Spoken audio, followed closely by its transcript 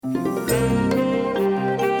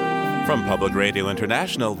From Public Radio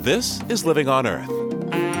International, this is Living on Earth.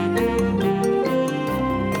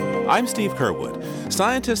 I'm Steve Curwood.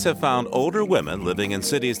 Scientists have found older women living in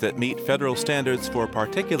cities that meet federal standards for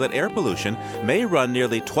particulate air pollution may run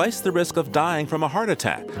nearly twice the risk of dying from a heart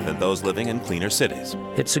attack than those living in cleaner cities.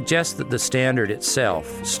 It suggests that the standard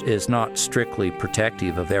itself is not strictly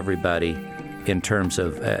protective of everybody in terms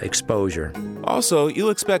of exposure. Also,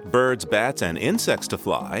 you'll expect birds, bats, and insects to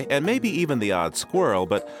fly, and maybe even the odd squirrel,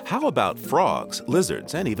 but how about frogs,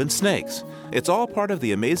 lizards, and even snakes? It's all part of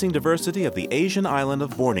the amazing diversity of the Asian island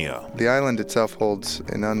of Borneo. The island itself holds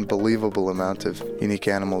an unbelievable amount of unique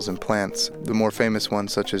animals and plants. The more famous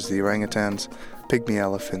ones, such as the orangutans, pygmy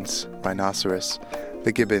elephants, rhinoceros,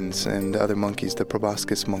 the gibbons and other monkeys, the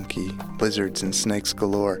proboscis monkey, lizards and snakes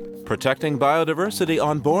galore. Protecting biodiversity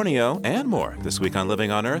on Borneo and more this week on Living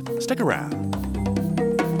on Earth. Stick around.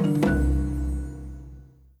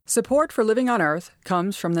 Support for Living on Earth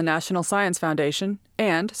comes from the National Science Foundation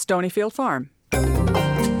and Stonyfield Farm.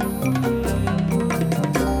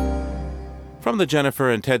 From the Jennifer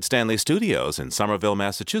and Ted Stanley studios in Somerville,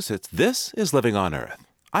 Massachusetts, this is Living on Earth.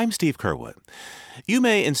 I'm Steve Curwood. You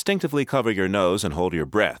may instinctively cover your nose and hold your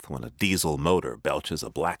breath when a diesel motor belches a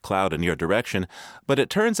black cloud in your direction, but it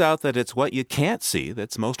turns out that it's what you can't see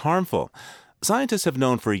that's most harmful. Scientists have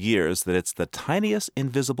known for years that it's the tiniest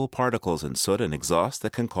invisible particles in soot and exhaust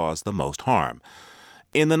that can cause the most harm.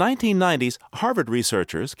 In the 1990s, Harvard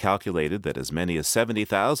researchers calculated that as many as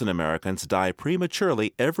 70,000 Americans die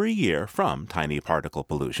prematurely every year from tiny particle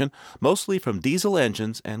pollution, mostly from diesel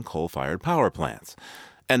engines and coal-fired power plants.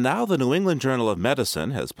 And now the New England Journal of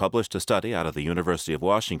Medicine has published a study out of the University of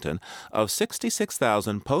Washington of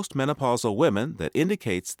 66,000 postmenopausal women that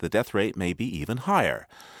indicates the death rate may be even higher.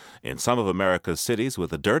 In some of America's cities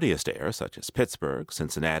with the dirtiest air, such as Pittsburgh,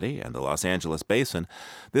 Cincinnati, and the Los Angeles basin,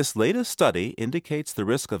 this latest study indicates the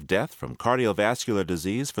risk of death from cardiovascular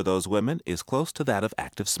disease for those women is close to that of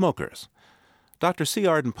active smokers. Dr. C.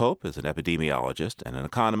 Arden Pope is an epidemiologist and an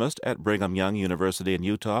economist at Brigham Young University in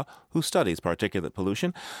Utah who studies particulate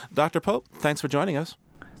pollution. Dr. Pope, thanks for joining us.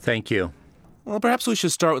 Thank you. Well, perhaps we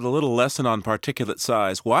should start with a little lesson on particulate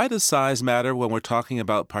size. Why does size matter when we're talking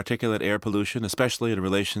about particulate air pollution, especially in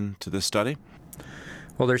relation to this study?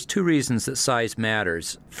 Well, there's two reasons that size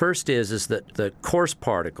matters. First is that the coarse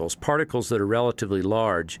particles that are relatively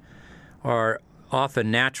large, are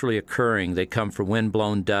often naturally occurring. They come from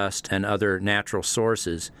wind-blown dust and other natural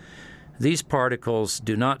sources. These particles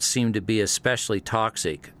do not seem to be especially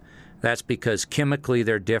toxic. That's because chemically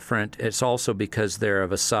they're different. It's also because they're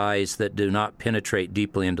of a size that do not penetrate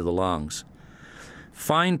deeply into the lungs.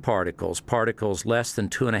 Fine particles less than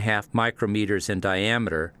 2.5 micrometers in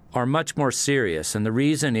diameter, are much more serious, and the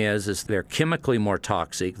reason is they're chemically more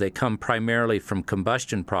toxic. They come primarily from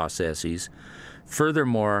combustion processes.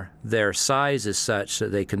 Furthermore, their size is such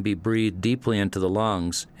that they can be breathed deeply into the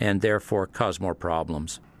lungs and therefore cause more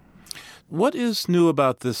problems. What is new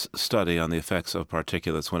about this study on the effects of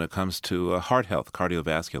particulates when it comes to heart health,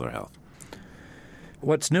 cardiovascular health?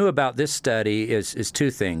 What's new about this study is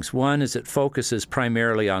two things. One is it focuses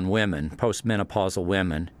primarily on women, postmenopausal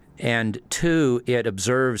women. And two, it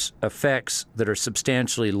observes effects that are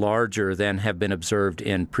substantially larger than have been observed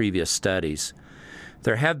in previous studies.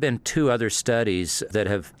 There have been two other studies that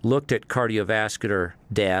have looked at cardiovascular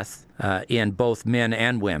death in both men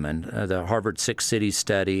and women, the Harvard Six Cities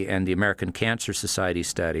study and the American Cancer Society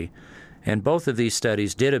study. And both of these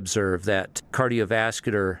studies did observe that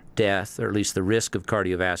cardiovascular death, or at least the risk of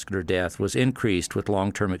cardiovascular death, was increased with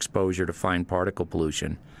long-term exposure to fine particle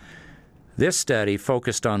pollution. This study,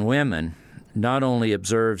 focused on women, not only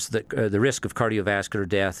observes that the risk of cardiovascular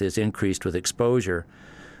death is increased with exposure,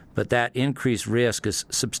 but that increased risk is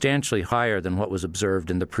substantially higher than what was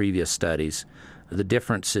observed in the previous studies. The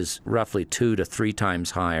difference is roughly 2 to 3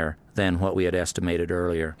 times higher than what we had estimated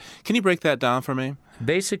earlier. Can you break that down for me?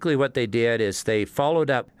 Basically what they did is they followed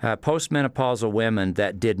up postmenopausal women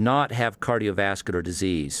that did not have cardiovascular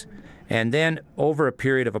disease. And then over a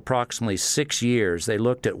period of approximately 6 years, they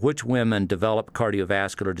looked at which women developed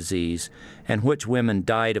cardiovascular disease and which women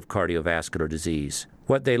died of cardiovascular disease.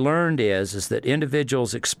 What they learned is that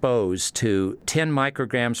individuals exposed to 10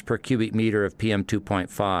 micrograms per cubic meter of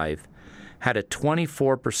PM2.5 had a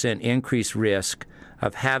 24% increased risk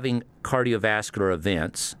of having cardiovascular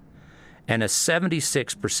events and a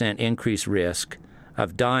 76% increased risk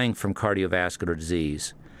of dying from cardiovascular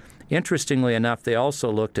disease. Interestingly enough, they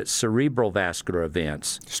also looked at cerebral vascular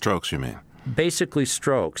events. Strokes, you mean? Basically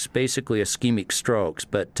strokes, basically ischemic strokes.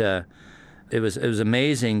 But it was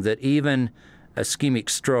amazing that even ischemic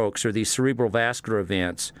strokes, or these cerebral vascular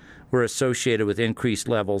events, were associated with increased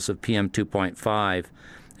levels of PM2.5.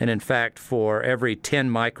 And in fact, for every 10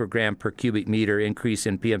 microgram per cubic meter increase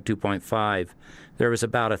in PM2.5, there was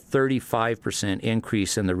about a 35%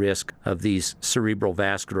 increase in the risk of these cerebral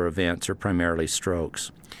vascular events, or primarily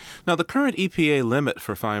strokes. Now, the current EPA limit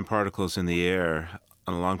for fine particles in the air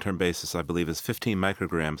on a long-term basis, I believe, is 15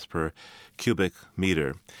 micrograms per cubic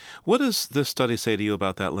meter. What does this study say to you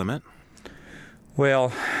about that limit?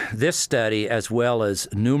 Well, this study, as well as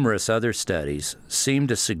numerous other studies, seem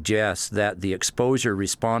to suggest that the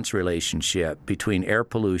exposure-response relationship between air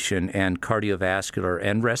pollution and cardiovascular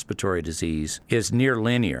and respiratory disease is near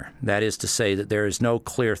linear. That is to say that there is no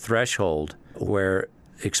clear threshold where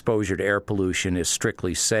exposure to air pollution is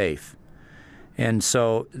strictly safe. And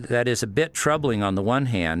so that is a bit troubling on the one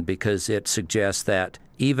hand because it suggests that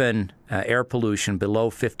even air pollution below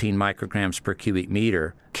 15 micrograms per cubic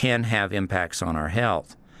meter can have impacts on our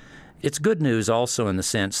health. It's good news also in the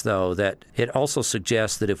sense, though, that it also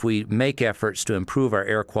suggests that if we make efforts to improve our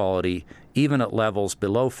air quality, even at levels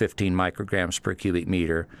below 15 micrograms per cubic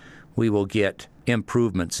meter, we will get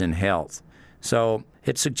improvements in health. So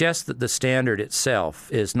it suggests that the standard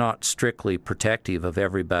itself is not strictly protective of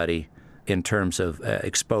everybody in terms of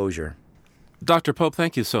exposure. Dr. Pope,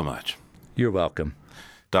 thank you so much. You're welcome.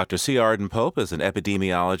 Dr. C. Arden Pope is an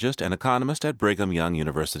epidemiologist and economist at Brigham Young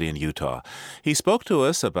University in Utah. He spoke to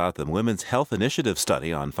us about the Women's Health Initiative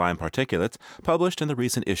study on fine particulates published in the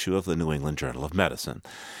recent issue of the New England Journal of Medicine.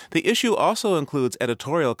 The issue also includes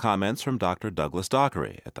editorial comments from Dr. Douglas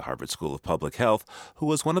Dockery at the Harvard School of Public Health, who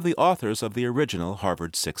was one of the authors of the original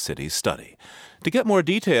Harvard Six Cities study. To get more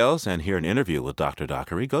details and hear an interview with Dr.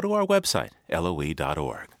 Dockery, go to our website,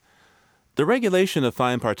 loe.org. The regulation of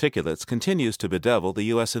fine particulates continues to bedevil the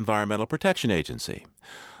U.S. Environmental Protection Agency.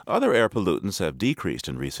 Other air pollutants have decreased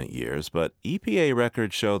in recent years, but EPA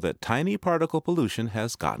records show that tiny particle pollution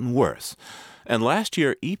has gotten worse. And last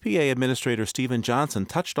year, EPA Administrator Stephen Johnson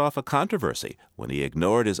touched off a controversy when he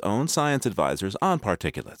ignored his own science advisors on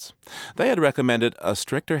particulates. They had recommended a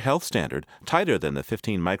stricter health standard, tighter than the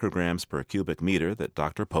 15 micrograms per cubic meter that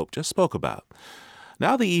Dr. Pope just spoke about.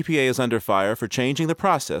 Now the EPA is under fire for changing the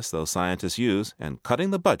process those scientists use and cutting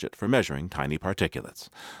the budget for measuring tiny particulates.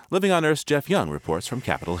 Living on Earth's Jeff Young reports from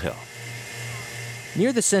Capitol Hill.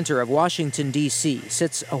 Near the center of Washington, D.C.,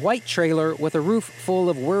 sits a white trailer with a roof full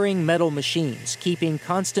of whirring metal machines, keeping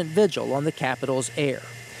constant vigil on the Capitol's air.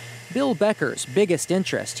 Bill Becker's biggest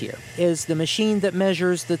interest here is the machine that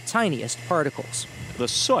measures the tiniest particles. The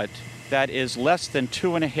soot that is less than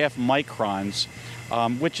 2.5 microns,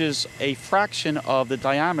 which is a fraction of the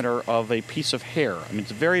diameter of a piece of hair. I mean,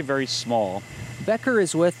 it's very, very small. Becker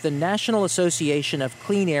is with the National Association of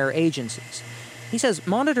Clean Air Agencies. He says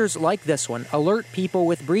monitors like this one alert people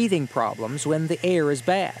with breathing problems when the air is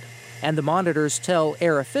bad. And the monitors tell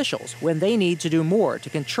air officials when they need to do more to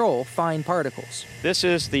control fine particles. This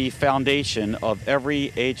is the foundation of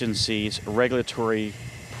every agency's regulatory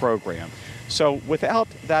program. So without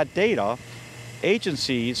that data,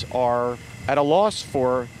 agencies are at a loss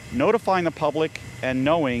for notifying the public and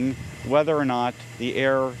knowing whether or not the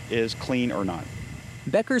air is clean or not.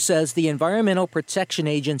 Becker says the Environmental Protection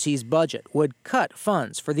Agency's budget would cut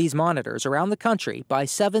funds for these monitors around the country by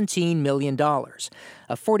 $17 million,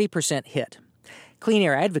 a 40% hit. Clean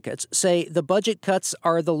air advocates say the budget cuts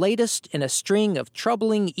are the latest in a string of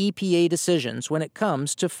troubling EPA decisions when it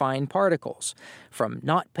comes to fine particles, from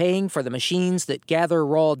not paying for the machines that gather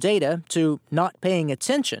raw data to not paying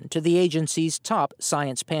attention to the agency's top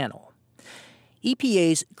science panel.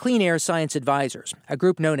 EPA's Clean Air Science Advisors, a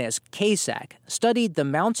group known as CASAC, studied the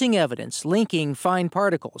mounting evidence linking fine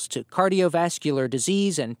particles to cardiovascular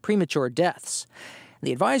disease and premature deaths.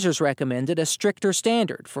 The advisors recommended a stricter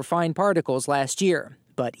standard for fine particles last year,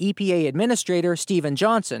 but EPA Administrator Stephen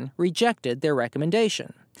Johnson rejected their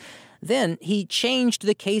recommendation. Then he changed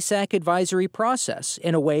the CASAC advisory process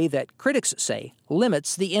in a way that critics say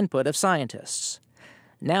limits the input of scientists.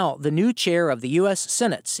 Now, the new chair of the U.S.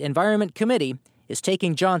 Senate's Environment Committee is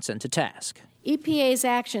taking Johnson to task. EPA's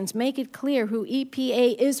actions make it clear who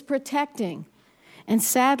EPA is protecting. And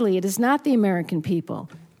sadly, it is not the American people.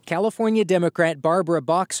 California Democrat Barbara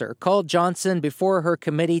Boxer called Johnson before her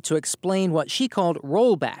committee to explain what she called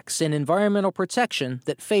rollbacks in environmental protection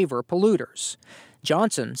that favor polluters.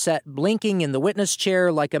 Johnson sat blinking in the witness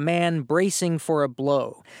chair like a man bracing for a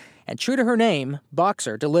blow. And true to her name,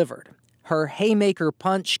 Boxer delivered. Her haymaker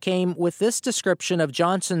punch came with this description of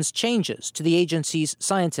Johnson's changes to the agency's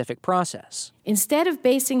scientific process. Instead of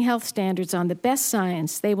basing health standards on the best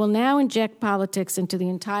science, they will now inject politics into the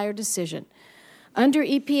entire decision. Under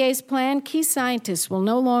EPA's plan, key scientists will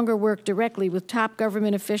no longer work directly with top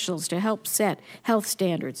government officials to help set health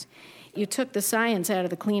standards. You took the science out of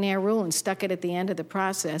the Clean Air Rule and stuck it at the end of the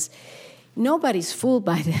process. Nobody's fooled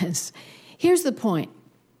by this. Here's the point.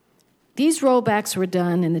 These rollbacks were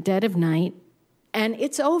done in the dead of night, and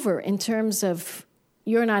it's over in terms of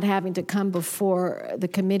you're not having to come before the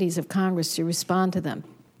committees of Congress to respond to them.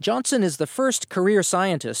 Johnson is the first career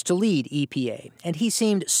scientist to lead EPA, and he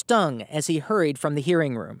seemed stung as he hurried from the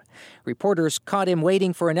hearing room. Reporters caught him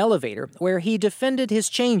waiting for an elevator where he defended his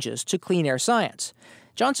changes to clean air science.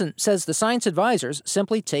 Johnson says the science advisors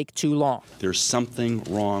simply take too long. There's something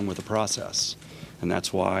wrong with the process, and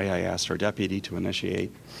that's why I asked our deputy to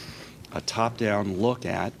initiate a top-down look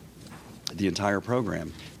at the entire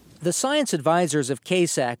program. The science advisors of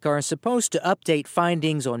CASAC are supposed to update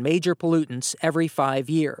findings on major pollutants every 5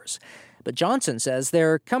 years. But Johnson says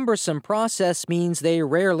their cumbersome process means they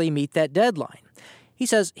rarely meet that deadline. He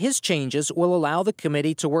says his changes will allow the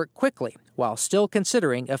committee to work quickly while still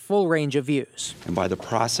considering a full range of views. And by the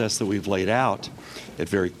process that we've laid out, it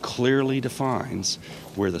very clearly defines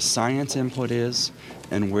where the science input is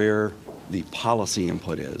and where the policy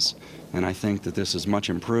input is. And I think that this is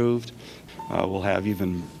much improved. We'll have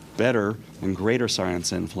even better and greater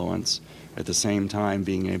science influence, at the same time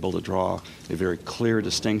being able to draw a very clear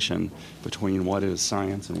distinction between what is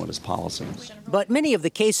science and what is policy. But many of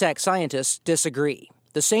the CASAC scientists disagree.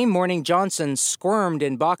 The same morning Johnson squirmed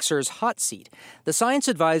in Boxer's hot seat, the science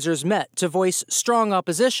advisors met to voice strong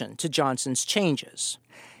opposition to Johnson's changes.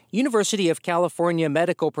 University of California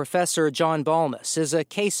medical professor John Balmas is a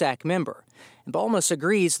CASAC member. Balmas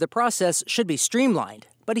agrees the process should be streamlined,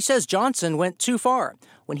 but he says Johnson went too far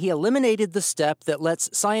when he eliminated the step that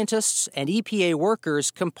lets scientists and EPA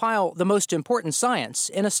workers compile the most important science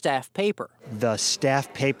in a staff paper. The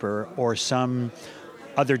staff paper or some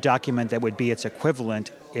other document that would be its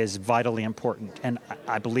equivalent is vitally important, and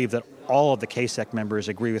I believe that all of the CASAC members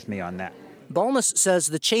agree with me on that. Balmas says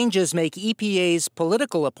the changes make EPA's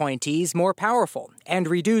political appointees more powerful and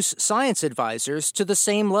reduce science advisors to the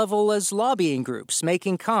same level as lobbying groups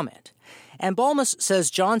making comment. And Balmas says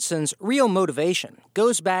Johnson's real motivation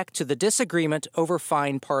goes back to the disagreement over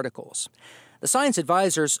fine particles. The science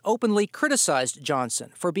advisors openly criticized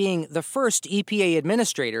Johnson for being the first EPA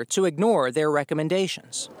administrator to ignore their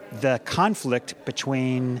recommendations. The conflict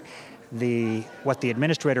between what the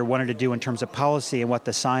administrator wanted to do in terms of policy and what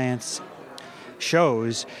the science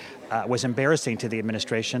shows was embarrassing to the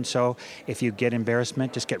administration. So if you get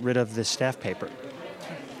embarrassment, just get rid of the staff paper.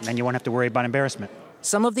 And then you won't have to worry about embarrassment.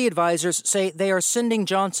 Some of the advisors say they are sending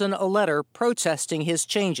Johnson a letter protesting his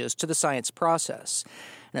changes to the science process.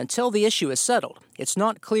 And until the issue is settled, it's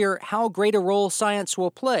not clear how great a role science will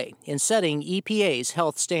play in setting EPA's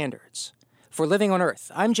health standards. For Living on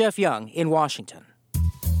Earth, I'm Jeff Young in Washington.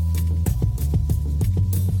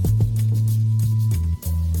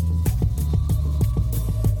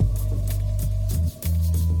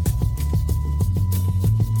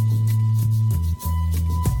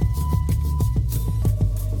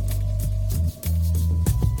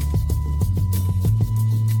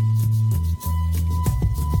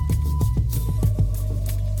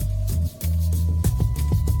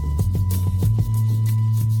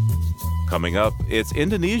 Coming up, it's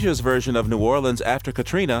Indonesia's version of New Orleans after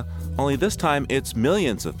Katrina, only this time it's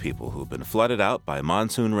millions of people who've been flooded out by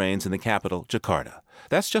monsoon rains in the capital, Jakarta.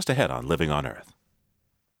 That's just ahead on Living on Earth.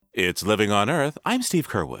 It's Living on Earth. I'm Steve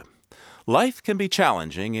Curwood. Life can be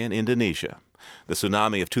challenging in Indonesia. The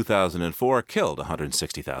tsunami of 2004 killed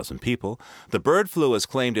 160,000 people. The bird flu has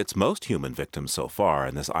claimed its most human victims so far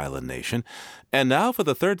in this island nation. And now, for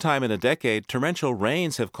the third time in a decade, torrential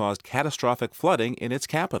rains have caused catastrophic flooding in its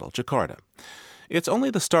capital, Jakarta. It's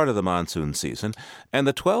only the start of the monsoon season, and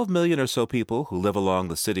the 12 million or so people who live along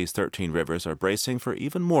the city's 13 rivers are bracing for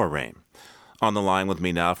even more rain. On the line with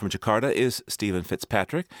me now from Jakarta is Stephen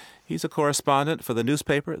Fitzpatrick. He's a correspondent for the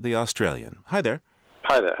newspaper The Australian. Hi there.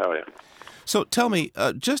 Hi there, how are you? So tell me,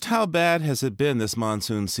 just how bad has it been this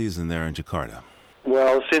monsoon season there in Jakarta?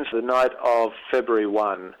 Well, since the night of February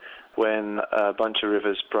 1, when a bunch of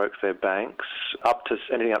rivers broke their banks,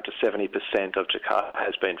 anything up to 70% of Jakarta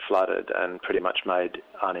has been flooded and pretty much made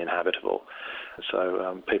uninhabitable.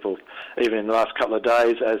 So people, even in the last couple of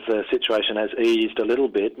days, as the situation has eased a little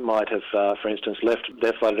bit, might have, for instance, left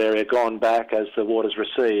their flooded area, gone back as the waters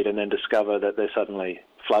recede, and then discover that they're suddenly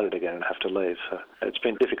flooded again and have to leave. So it's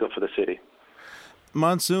been difficult for the city.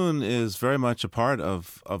 Monsoon is very much a part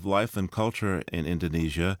of life and culture in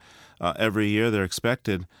Indonesia. Every year they're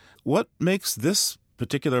expected. What makes this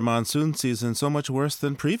particular monsoon season so much worse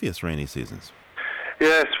than previous rainy seasons?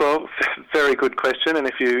 Yes, well, very good question. And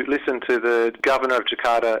if you listen to the governor of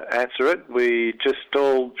Jakarta answer it, we just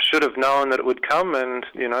all should have known that it would come and,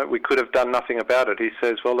 we could have done nothing about it. He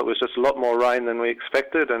says, well, it was just a lot more rain than we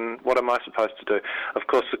expected, and what am I supposed to do? Of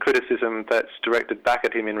course, the criticism that's directed back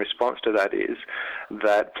at him in response to that is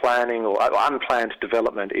that planning or unplanned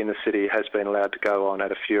development in the city has been allowed to go on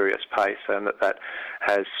at a furious pace, and that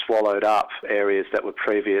has swallowed up areas that were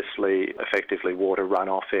previously effectively water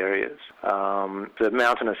runoff areas. The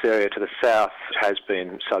mountainous area to the south has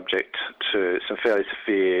been subject to some fairly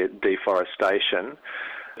severe deforestation.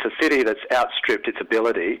 It's a city that's outstripped its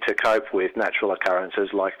ability to cope with natural occurrences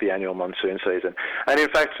like the annual monsoon season. And in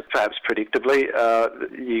fact, perhaps predictably,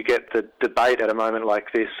 you get the debate at a moment like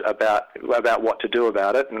this about what to do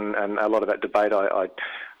about it, and a lot of that debate I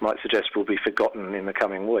might suggest will be forgotten in the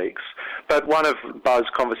coming weeks. But one of Buzz'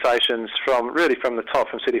 conversations from the top,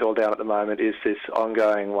 from City Hall down at the moment, is this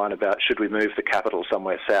ongoing one about should we move the capital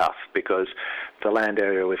somewhere south, because the land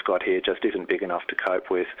area we've got here just isn't big enough to cope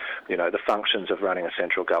with, the functions of running a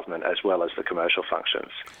central government as well as the commercial functions.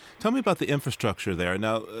 Tell me about the infrastructure there.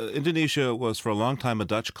 Now, Indonesia was for a long time a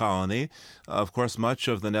Dutch colony. Of course, much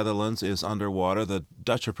of the Netherlands is underwater. The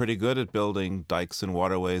Dutch are pretty good at building dikes and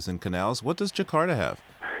waterways and canals. What does Jakarta have?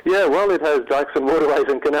 Yeah, well, it has dikes and waterways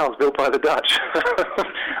and canals built by the Dutch.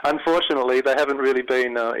 Unfortunately, they haven't really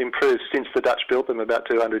been improved since the Dutch built them about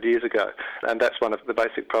 200 years ago, and that's one of the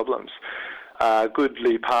basic problems. A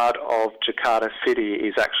goodly part of Jakarta city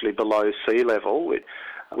is actually below sea level,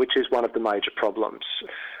 which is one of the major problems.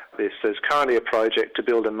 There's currently a project to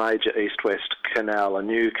build a major east-west canal, a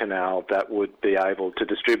new canal that would be able to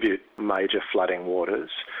distribute major flooding waters.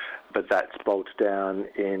 But that's bogged down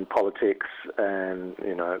in politics and,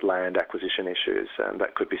 land acquisition issues, and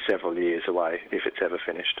that could be several years away if it's ever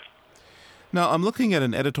finished. Now, I'm looking at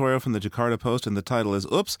an editorial from the Jakarta Post, and the title is,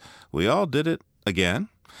 "Oops, we all did it again."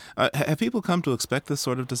 Have people come to expect this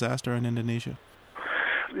sort of disaster in Indonesia?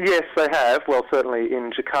 Yes, they have. Well, certainly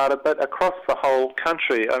in Jakarta, but across the whole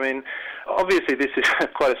country. I mean, obviously this is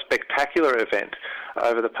quite a spectacular event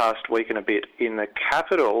over the past week and a bit in the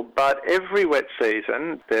capital, but every wet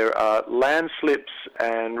season there are landslips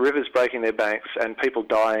and rivers breaking their banks and people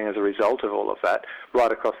dying as a result of all of that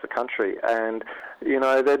right across the country. And,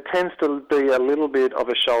 there tends to be a little bit of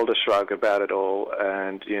a shoulder shrug about it all,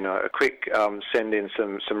 and, a quick send in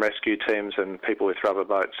some rescue teams and people with rubber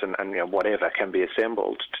boats and whatever can be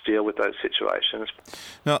assembled to deal with those situations.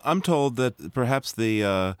 Now, I'm told that perhaps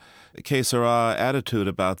the que sera attitude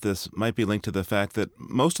about this might be linked to the fact that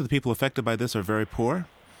most of the people affected by this are very poor?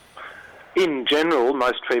 In general,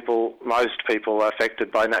 most people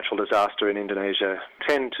affected by natural disaster in Indonesia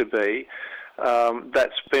tend to be.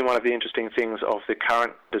 That's been one of the interesting things of the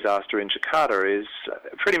current disaster in Jakarta is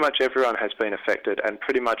pretty much everyone has been affected and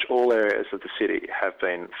pretty much all areas of the city have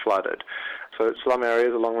been flooded. So slum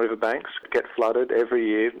areas along riverbanks get flooded every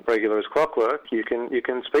year, regular as clockwork. You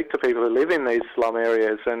can speak to people who live in these slum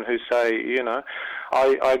areas and who say,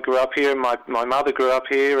 I grew up here, my mother grew up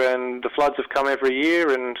here, and the floods have come every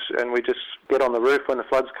year, and we just get on the roof when the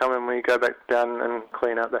floods come and we go back down and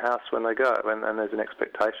clean out the house when they go. And there's an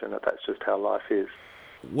expectation that that's just how life is.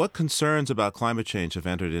 What concerns about climate change have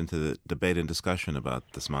entered into the debate and discussion about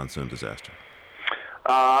this monsoon disaster?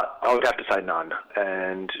 I would have to say none,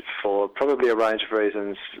 and for probably a range of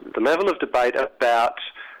reasons. The level of debate about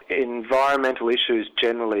environmental issues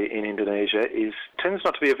generally in Indonesia tends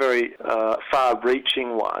not to be a very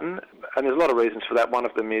far-reaching one, and there's a lot of reasons for that. One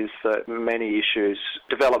of them is that many issues,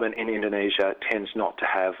 development in Indonesia tends not to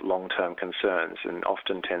have long-term concerns and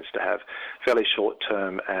often tends to have fairly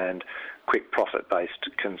short-term and quick profit-based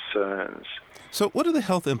concerns. So what are the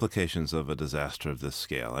health implications of a disaster of this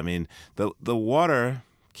scale? I mean, the water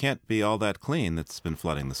can't be all that clean that's been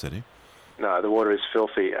flooding the city. No, the water is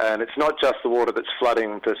filthy. And it's not just the water that's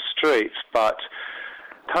flooding the streets, but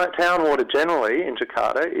town water generally in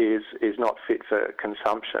Jakarta is not fit for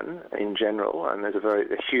consumption in general, and there's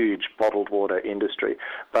a huge bottled water industry.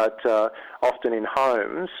 But often in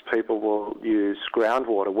homes, people will use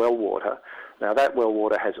groundwater, well water. Now, that well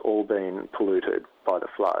water has all been polluted by the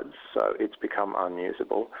floods, so it's become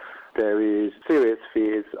unusable. There is serious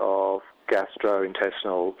fears of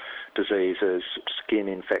gastrointestinal diseases, skin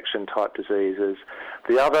infection type diseases.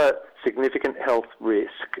 The other significant health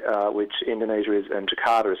risk, which Indonesia and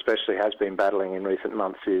Jakarta especially has been battling in recent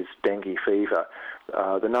months, is dengue fever.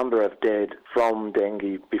 The number of dead from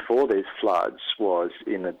dengue before these floods was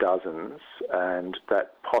in the dozens, and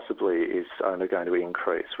that possibly is only going to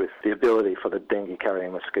increase with the ability for the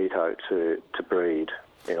dengue-carrying mosquito to breed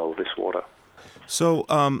in all this water. So,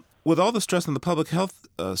 with all the stress on the public health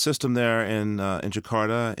system there in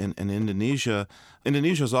Jakarta in Indonesia.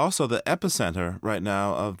 Indonesia is also the epicenter right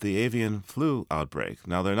now of the avian flu outbreak.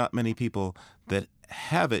 Now, there are not many people that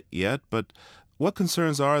have it yet, but what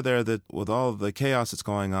concerns are there that with all the chaos that's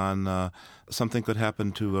going on, something could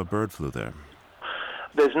happen to bird flu there?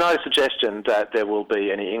 There's no suggestion that there will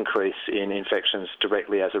be any increase in infections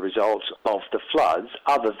directly as a result of the floods,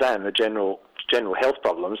 other than the general health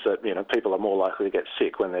problems that, people are more likely to get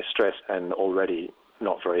sick when they're stressed and already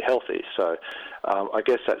not very healthy. So I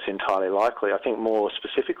guess that's entirely likely. I think more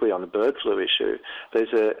specifically on the bird flu issue, there's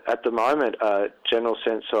at the moment a general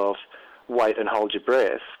sense of wait and hold your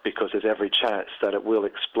breath, because there's every chance that it will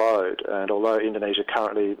explode. And although Indonesia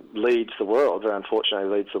currently leads the world, very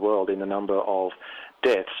unfortunately leads the world in the number of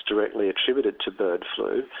deaths directly attributed to bird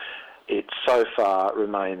flu, it so far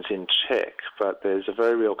remains in check. But there's a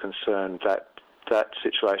very real concern that that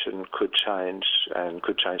situation could change, and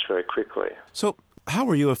could change very quickly. So how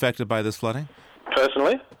were you affected by this flooding?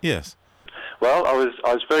 Personally? Yes. Well, I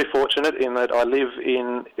was very fortunate in that I live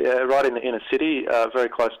right in the inner city, very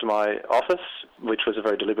close to my office, which was a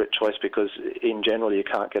very deliberate choice because in general you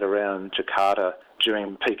can't get around Jakarta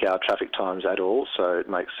during peak hour traffic times at all, so it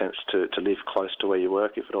makes sense to live close to where you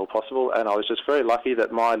work if at all possible. And I was just very lucky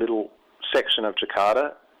that my little section of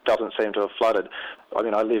Jakarta doesn't seem to have flooded. I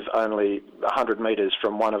mean, I live only 100 metres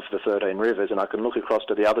from one of the 13 rivers, and I can look across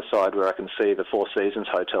to the other side where I can see the Four Seasons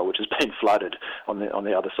Hotel, which has been flooded on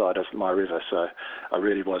the other side of my river. So I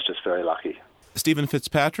really was just very lucky. Stephen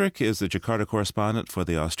Fitzpatrick is the Jakarta correspondent for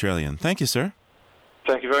The Australian. Thank you, sir.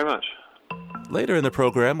 Thank you very much. Later in the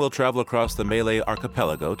program, we'll travel across the Malay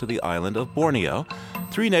archipelago to the island of Borneo.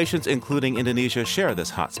 3 nations, including Indonesia, share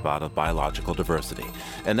this hotspot of biological diversity.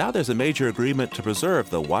 And now there's a major agreement to preserve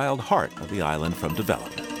the wild heart of the island from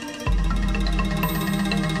development.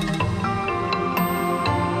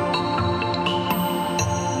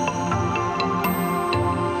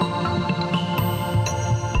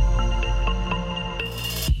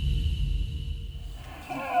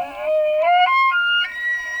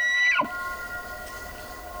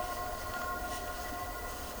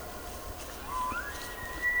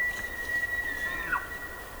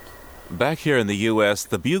 Back here in the U.S.,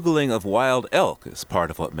 the bugling of wild elk is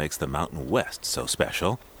part of what makes the Mountain West so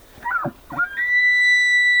special.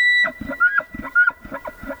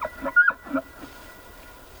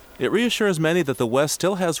 It reassures many that the West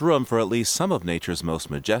still has room for at least some of nature's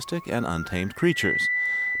most majestic and untamed creatures.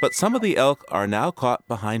 But some of the elk are now caught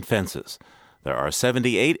behind fences. There are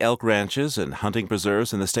 78 elk ranches and hunting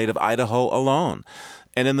preserves in the state of Idaho alone.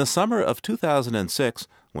 And in the summer of 2006,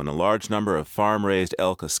 when a large number of farm-raised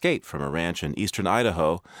elk escaped from a ranch in eastern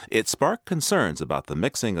Idaho, it sparked concerns about the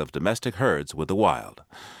mixing of domestic herds with the wild.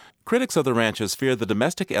 Critics of the ranches fear the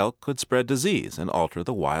domestic elk could spread disease and alter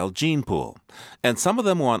the wild gene pool. And some of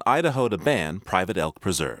them want Idaho to ban private elk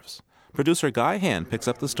preserves. Producer Guy Hand picks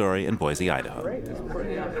up the story in Boise, Idaho.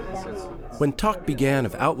 When talk began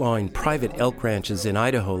of outlawing private elk ranches in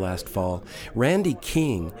Idaho last fall, Randy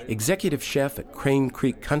King, executive chef at Crane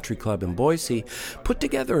Creek Country Club in Boise, put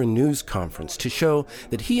together a news conference to show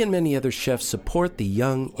that he and many other chefs support the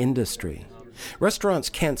young industry. Restaurants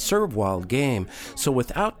can't serve wild game, so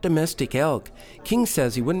without domestic elk, King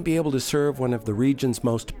says he wouldn't be able to serve one of the region's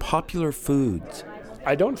most popular foods.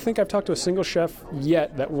 I don't think I've talked to a single chef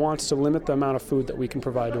yet that wants to limit the amount of food that we can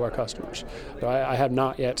provide to our customers. I have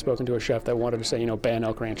not yet spoken to a chef that wanted to say, ban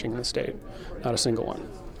elk ranching in the state. Not a single one.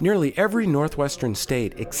 Nearly every northwestern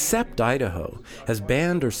state except Idaho has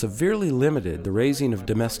banned or severely limited the raising of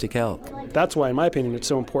domestic elk. That's why, in my opinion, it's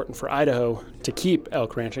so important for Idaho to keep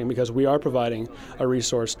elk ranching, because we are providing a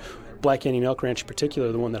resource. Black Canyon Elk Ranch in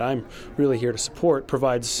particular, the one that I'm really here to support,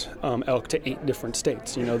 provides elk to 8 different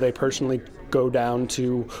states. They personally go down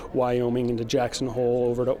to Wyoming, into Jackson Hole,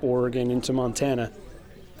 over to Oregon, into Montana.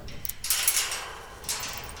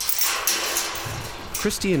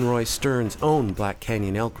 Christy and Roy Stearns own Black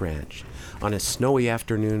Canyon Elk Ranch. On a snowy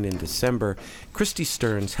afternoon in December, Christy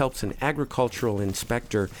Stearns helps an agricultural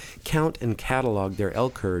inspector count and catalog their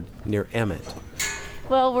elk herd near Emmett.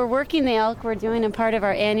 Well, we're working the elk. We're doing a part of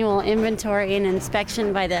our annual inventory and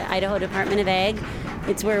inspection by the Idaho Department of Ag.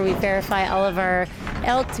 It's where we verify all of our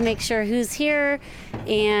elk to make sure who's here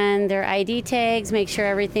and their ID tags, make sure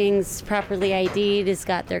everything's properly ID'd, has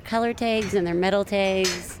got their color tags and their metal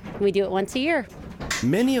tags. We do it once a year.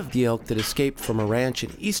 Many of the elk that escaped from a ranch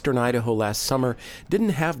in eastern Idaho last summer didn't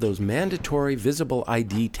have those mandatory visible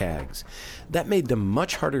ID tags. That made them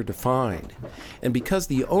much harder to find. And because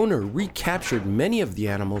the owner recaptured many of the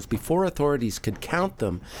animals before authorities could count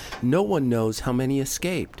them, no one knows how many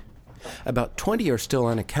escaped. About 20 are still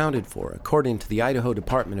unaccounted for, according to the Idaho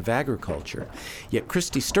Department of Agriculture. Yet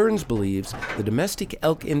Christy Stearns believes the domestic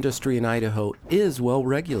elk industry in Idaho is well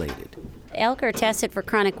regulated. Elk are tested for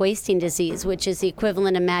chronic wasting disease, which is the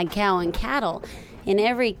equivalent of mad cow in cattle. And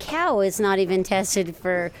every cow is not even tested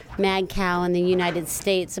for mad cow in the United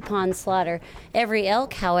States upon slaughter. Every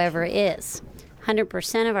elk, however, is.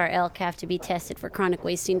 100% of our elk have to be tested for chronic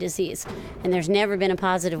wasting disease, and there's never been a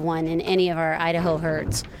positive one in any of our Idaho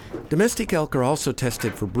herds. Domestic elk are also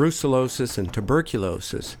tested for brucellosis and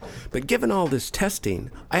tuberculosis. But given all this testing,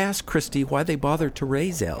 I asked Christy why they bother to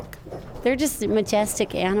raise elk. They're just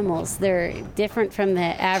majestic animals. They're different from the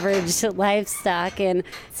average livestock, and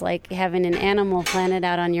it's like having an animal planet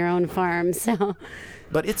out on your own farm.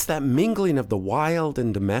 But it's that mingling of the wild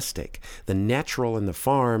and domestic, the natural and the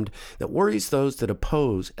farmed, that worries those that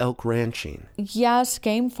oppose elk ranching. Yes,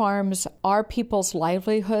 game farms are people's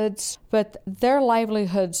livelihoods, but their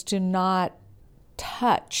livelihoods do not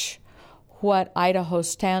touch what Idaho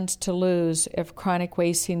stands to lose if chronic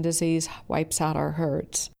wasting disease wipes out our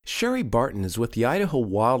herds. Sherry Barton is with the Idaho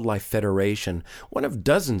Wildlife Federation, one of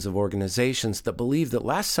dozens of organizations that believe that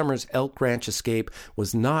last summer's elk ranch escape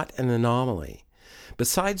was not an anomaly.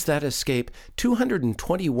 Besides that escape,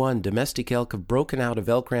 221 domestic elk have broken out of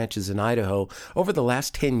elk ranches in Idaho over the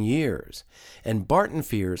last 10 years. And Barton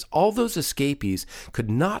fears all those escapees could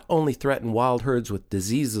not only threaten wild herds with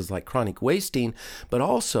diseases like chronic wasting, but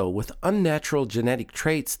also with unnatural genetic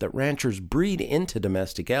traits that ranchers breed into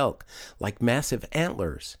domestic elk, like massive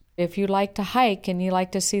antlers. If you like to hike and you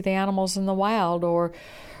like to see the animals in the wild, or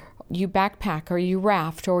you backpack or you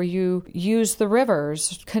raft or you use the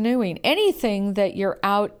rivers, canoeing, anything that you're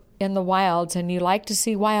out in the wilds and you like to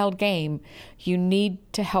see wild game, you need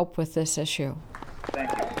to help with this issue. Thank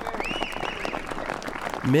you.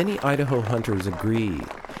 Many Idaho hunters agree.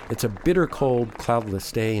 It's a bitter cold,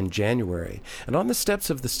 cloudless day in January, and on the steps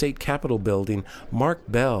of the state capitol building, Mark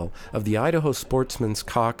Bell of the Idaho Sportsmen's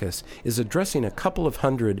Caucus is addressing a couple of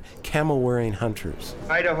hundred camel-wearing hunters.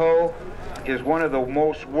 Idaho is one of the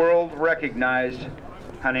most world-recognized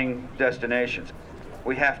hunting destinations.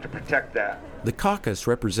 We have to protect that. The caucus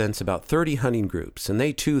represents about 30 hunting groups, and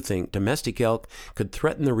they too think domestic elk could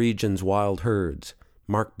threaten the region's wild herds.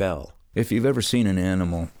 Mark Bell. If you've ever seen an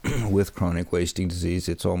animal with chronic wasting disease,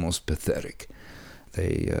 it's almost pathetic.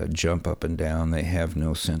 They jump up and down, they have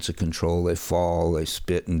no sense of control, they fall, they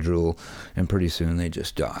spit and drool, and pretty soon they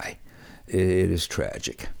just die. It is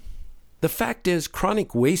tragic. The fact is,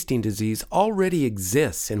 chronic wasting disease already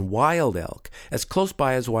exists in wild elk, as close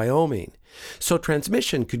by as Wyoming, so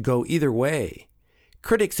transmission could go either way.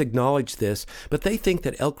 Critics acknowledge this, but they think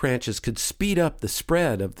that elk ranches could speed up the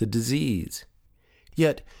spread of the disease.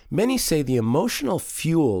 Yet, many say the emotional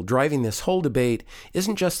fuel driving this whole debate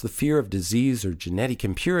isn't just the fear of disease or genetic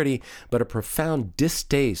impurity, but a profound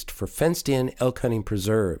distaste for fenced-in elk hunting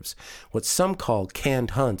preserves, what some call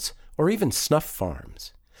canned hunts, or even snuff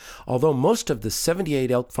farms. Although most of the 78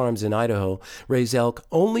 elk farms in Idaho raise elk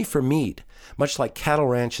only for meat, much like cattle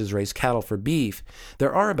ranches raise cattle for beef,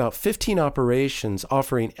 there are about 15 operations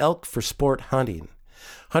offering elk for sport hunting.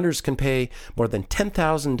 Hunters can pay more than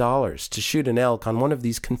 $10,000 to shoot an elk on one of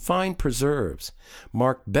these confined preserves.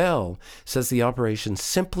 Mark Bell says the operations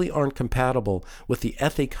simply aren't compatible with the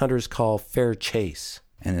ethic hunters call fair chase.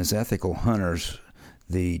 And as ethical hunters,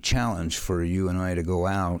 the challenge for you and I to go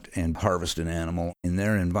out and harvest an animal in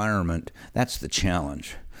their environment, that's the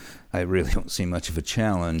challenge. I really don't see much of a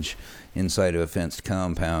challenge inside of a fenced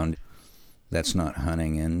compound. That's not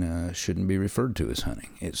hunting and shouldn't be referred to as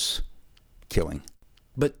hunting. It's killing.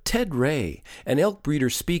 But Ted Ray, an elk breeder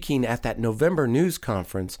speaking at that November news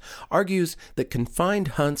conference, argues that confined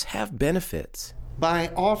hunts have benefits.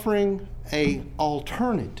 By offering an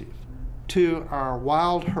alternative to our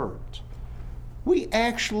wild herds, we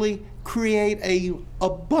actually create an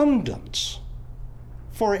abundance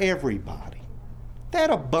for everybody. That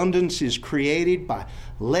abundance is created by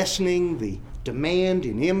lessening the demand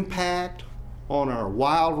and impact on our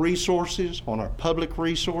wild resources, on our public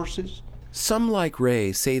resources. Some, like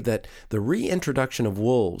Ray, say that the reintroduction of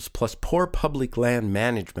wolves plus poor public land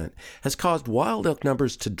management has caused wild elk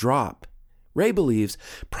numbers to drop. Ray believes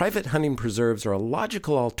private hunting preserves are a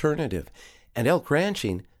logical alternative, and elk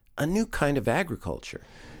ranching a new kind of agriculture.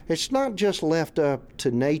 It's not just left up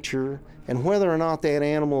to nature and whether or not that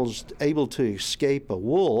animal is able to escape a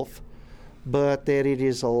wolf, but that it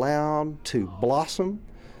is allowed to blossom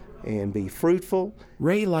and be fruitful.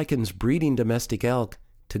 Ray likens breeding domestic elk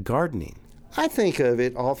to gardening. I think of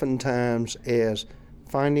it oftentimes as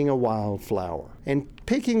finding a wildflower and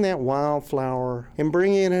picking that wildflower and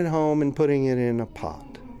bringing it home and putting it in a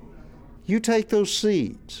pot. You take those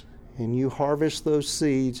seeds and you harvest those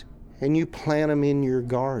seeds and you plant them in your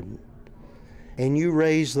garden. And you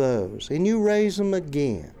raise those, and you raise them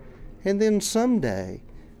again. And then someday,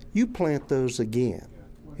 you plant those again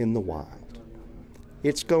in the wild.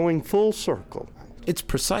 It's going full circle. It's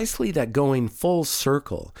precisely that going full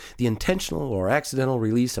circle, the intentional or accidental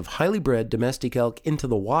release of highly bred domestic elk into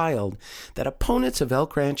the wild, that opponents of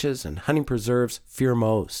elk ranches and hunting preserves fear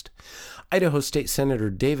most. Idaho State Senator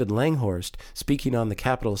David Langhorst, speaking on the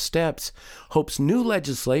Capitol steps, hopes new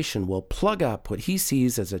legislation will plug up what he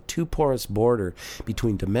sees as a too-porous border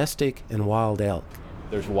between domestic and wild elk.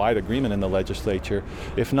 There's wide agreement in the legislature,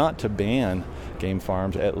 if not to ban game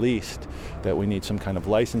farms, at least that we need some kind of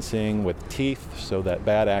licensing with teeth so that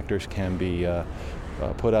bad actors can be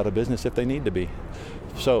put out of business if they need to be.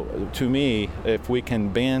 So to me, if we can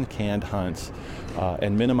ban canned hunts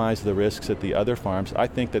and minimize the risks at the other farms, I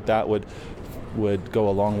think that would go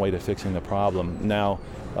a long way to fixing the problem. Now,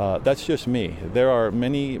 that's just me. There are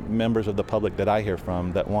many members of the public that I hear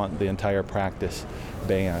from that want the entire practice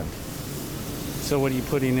banned. So what are you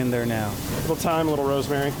putting in there now? A little thyme, a little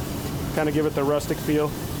rosemary, kind of give it the rustic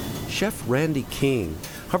feel. Chef Randy King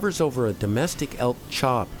hovers over a domestic elk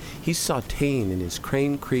chop he's sautéing in his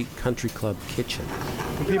Crane Creek Country Club kitchen.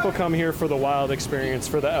 People come here for the wild experience,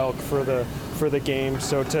 for the elk, for the game.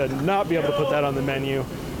 So to not be able to put that on the menu,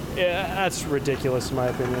 that's ridiculous in my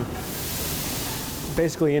opinion.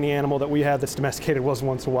 Basically any animal that we have that's domesticated was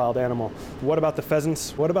once a wild animal. What about the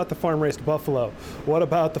pheasants? What about the farm-raised buffalo? What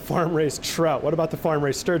about the farm-raised trout? What about the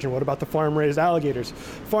farm-raised sturgeon? What about the farm-raised alligators?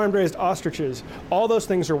 Farm-raised ostriches? All those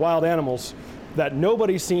things are wild animals that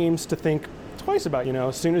nobody seems to think twice about.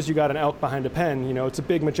 As soon as you got an elk behind a pen, it's a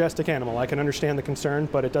big, majestic animal. I can understand the concern,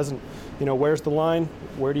 but it doesn't, where's the line?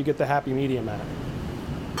 Where do you get the happy medium at?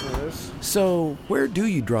 So, where do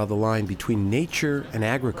you draw the line between nature and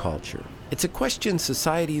agriculture? It's a question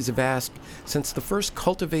societies have asked since the first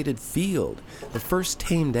cultivated field, the first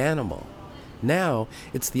tamed animal. Now,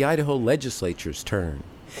 it's the Idaho legislature's turn.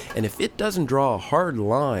 And if it doesn't draw a hard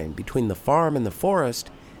line between the farm and the forest,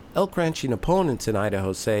 elk ranching opponents in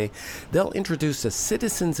Idaho say they'll introduce a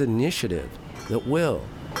citizens' initiative that will.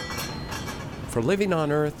 For Living on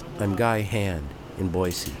Earth, I'm Guy Hand in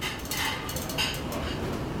Boise.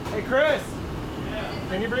 Hey, Chris,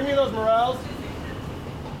 can you bring me those morels?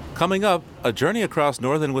 Coming up, a journey across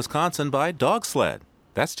northern Wisconsin by dog sled.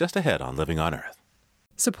 That's just ahead on Living on Earth.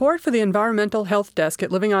 Support for the Environmental Health Desk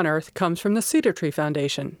at Living on Earth comes from the Cedar Tree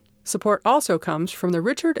Foundation. Support also comes from the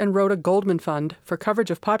Richard and Rhoda Goldman Fund for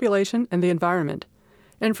coverage of population and the environment,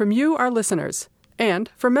 and from you, our listeners,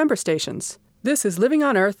 and from member stations. This is Living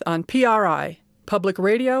on Earth on PRI, Public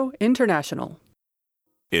Radio International.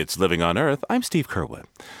 It's Living on Earth. I'm Steve Curwood.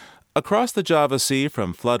 Across the Java Sea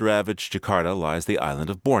from flood-ravaged Jakarta lies the island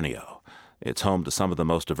of Borneo. It's home to some of the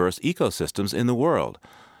most diverse ecosystems in the world.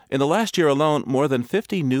 In the last year alone, more than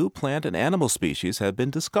 50 new plant and animal species have been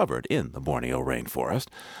discovered in the Borneo rainforest,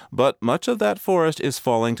 but much of that forest is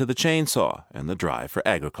falling to the chainsaw and the drive for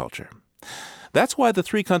agriculture. That's why the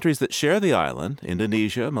three countries that share the island,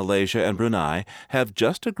 Indonesia, Malaysia, and Brunei, have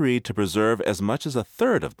just agreed to preserve as much as a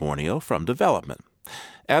third of Borneo from development.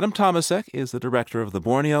 Adam Tomasek is the director of the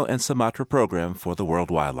Borneo and Sumatra program for the World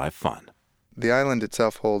Wildlife Fund. The island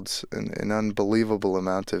itself holds an unbelievable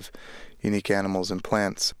amount of unique animals and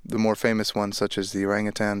plants. The more famous ones, such as the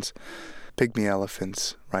orangutans, pygmy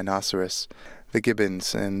elephants, rhinoceros, the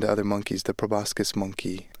gibbons, and other monkeys, the proboscis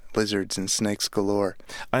monkey, lizards and snakes galore.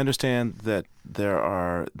 I understand that there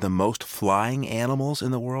are the most flying animals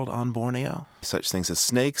in the world on Borneo. Such things as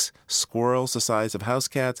snakes, squirrels the size of house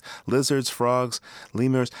cats, lizards, frogs,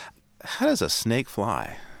 lemurs. How does a snake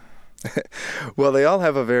fly? Well, they all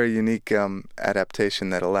have a very unique adaptation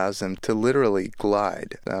that allows them to literally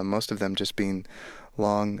glide, most of them just being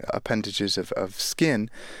long appendages of skin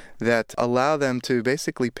that allow them to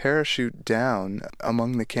basically parachute down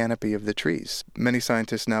among the canopy of the trees. Many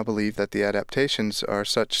scientists now believe that the adaptations are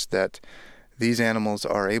such that these animals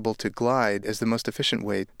are able to glide as the most efficient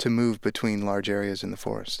way to move between large areas in the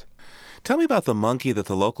forest. Tell me about the monkey that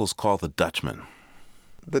the locals call the Dutchman.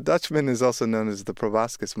 The Dutchman is also known as the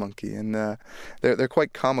proboscis monkey, and they're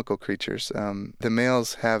quite comical creatures. The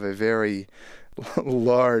males have a very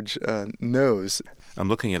large nose. I'm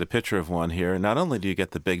looking at a picture of one here. Not only do you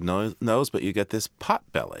get the big nose, but you get this pot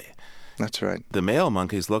belly. That's right. The male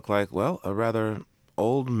monkeys look like, well, a rather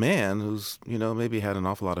old man who's, maybe had an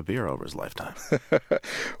awful lot of beer over his lifetime.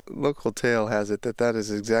 Local tale has it that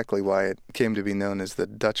is exactly why it came to be known as the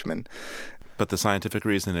Dutchman. But the scientific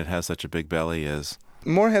reason it has such a big belly is?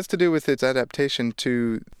 More has to do with its adaptation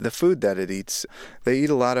to the food that it eats. They eat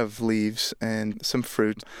a lot of leaves and some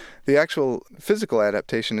fruit. The actual physical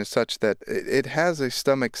adaptation is such that it has a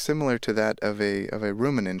stomach similar to that of a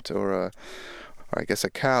ruminant or I guess a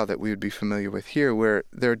cow that we would be familiar with here, where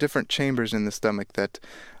there are different chambers in the stomach that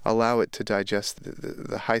allow it to digest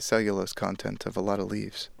the high cellulose content of a lot of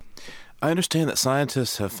leaves. I understand that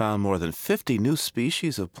scientists have found more than 50 new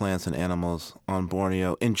species of plants and animals on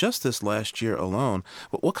Borneo in just this last year alone.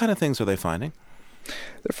 What kind of things are they finding?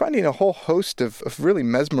 They're finding a whole host of really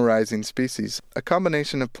mesmerizing species, a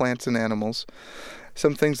combination of plants and animals.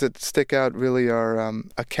 Some things that stick out really are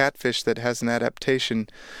a catfish that has an adaptation,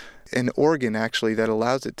 an organ actually, that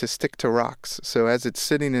allows it to stick to rocks. So as it's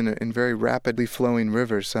sitting in very rapidly flowing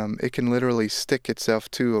rivers, it can literally stick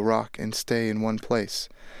itself to a rock and stay in one place.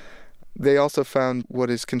 They also found what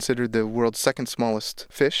is considered the world's second smallest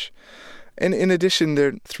fish. And in addition, there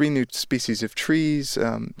are 3 new species of trees,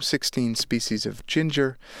 16 species of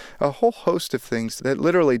ginger, a whole host of things that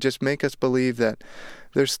literally just make us believe that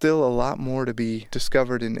there's still a lot more to be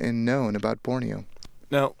discovered and known about Borneo.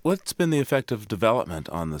 Now, what's been the effect of development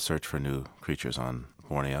on the search for new creatures on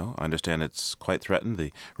Borneo? I understand it's quite threatened.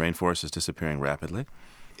 The rainforest is disappearing rapidly.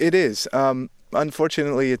 It is.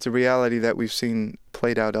 Unfortunately, it's a reality that we've seen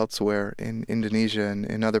played out elsewhere in Indonesia and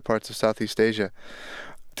in other parts of Southeast Asia.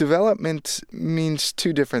 Development means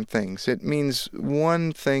 2 different things. It means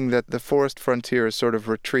one thing that the forest frontier is sort of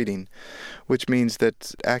retreating, which means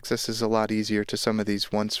that access is a lot easier to some of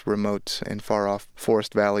these once remote and far-off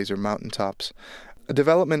forest valleys or mountaintops.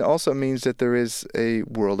 Development also means that there is a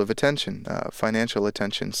world of attention, financial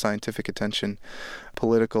attention, scientific attention,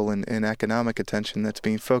 political and economic attention that's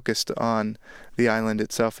being focused on the island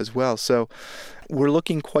itself as well. So we're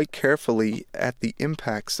looking quite carefully at the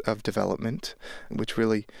impacts of development, which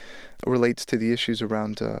really relates to the issues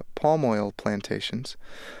around palm oil plantations.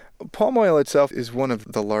 Palm oil itself is one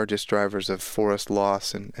of the largest drivers of forest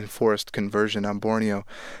loss and forest conversion on Borneo,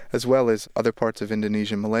 as well as other parts of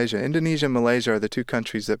Indonesia and Malaysia. Indonesia and Malaysia are the 2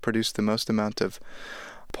 countries that produce the most amount of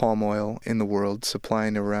palm oil in the world,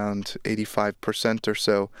 supplying around 85% or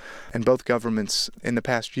so. And both governments in the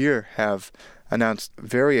past year have announced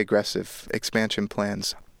very aggressive expansion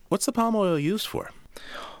plans. What's the palm oil used for?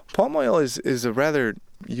 Palm oil is a rather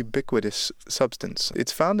ubiquitous substance.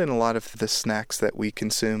 It's found in a lot of the snacks that we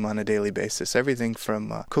consume on a daily basis, everything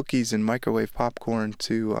from cookies and microwave popcorn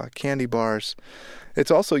to candy bars.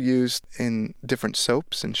 It's also used in different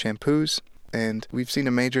soaps and shampoos, and we've seen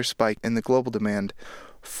a major spike in the global demand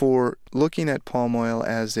for looking at palm oil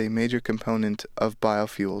as a major component of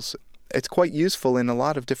biofuels. It's quite useful in a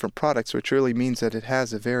lot of different products, which really means that it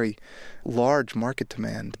has a very large market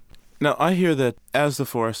demand. Now, I hear that as the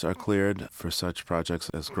forests are cleared for such projects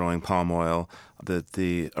as growing palm oil, that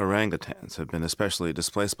the orangutans have been especially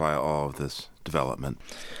displaced by all of this development.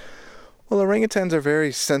 Well, orangutans are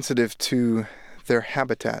very sensitive to their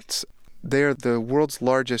habitats. They are the world's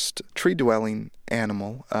largest tree-dwelling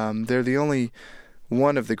animal. They're the only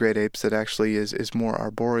one of the great apes that actually is more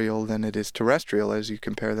arboreal than it is terrestrial, as you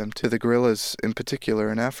compare them to the gorillas in particular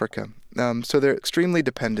in Africa. So they're extremely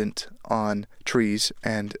dependent on trees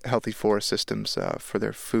and healthy forest systems for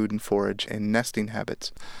their food and forage and nesting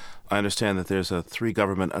habits. I understand that there's a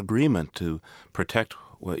 3-government agreement to protect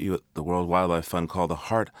what you at the World Wildlife Fund call the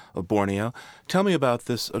heart of Borneo. Tell me about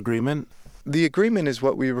this agreement. The agreement is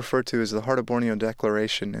what we refer to as the Heart of Borneo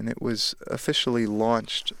Declaration, and it was officially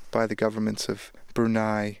launched by the governments of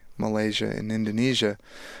Brunei, Malaysia, and Indonesia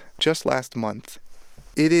just last month.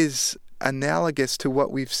 It is analogous to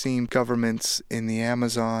what we've seen governments in the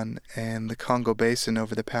Amazon and the Congo Basin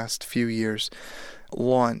over the past few years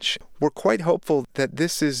launch. We're quite hopeful that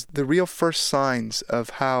this is the real first signs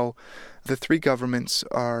of how the 3 governments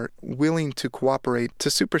are willing to cooperate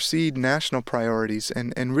to supersede national priorities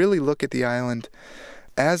and really look at the island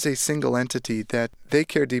as a single entity that they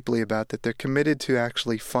care deeply about, that they're committed to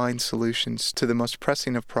actually find solutions to the most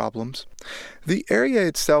pressing of problems. The area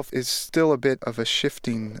itself is still a bit of a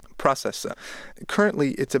shifting process.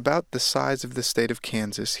 Currently, it's about the size of the state of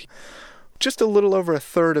Kansas, just a little over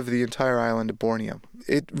 1/3 of the entire island of Borneo.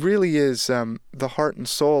 It really is the heart and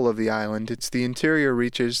soul of the island. It's the interior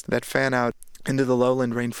reaches that fan out into the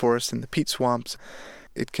lowland rainforests and the peat swamps.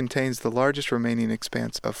 It contains the largest remaining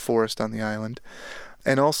expanse of forest on the island.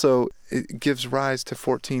 And also, it gives rise to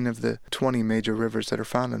 14 of the 20 major rivers that are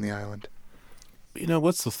found on the island. You know,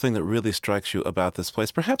 what's the thing that really strikes you about this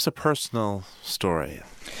place? Perhaps a personal story.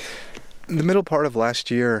 In the middle part of last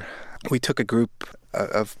year, we took a group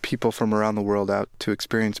of people from around the world out to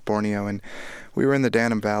experience Borneo, and we were in the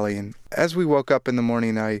Danam Valley. And as we woke up in the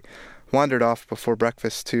morning, I wandered off before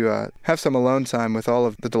breakfast to have some alone time with all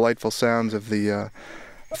of the delightful sounds of the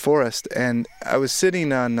forest. And I was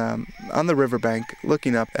sitting on the riverbank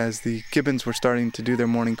looking up as the gibbons were starting to do their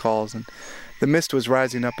morning calls, and the mist was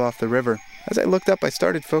rising up off the river. As I looked up, I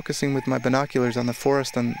started focusing with my binoculars on the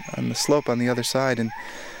forest on the slope on the other side, and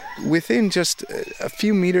within just a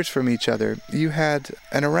few meters from each other, you had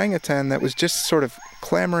an orangutan that was just sort of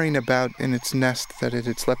clamoring about in its nest that it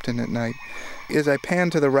had slept in at night. As I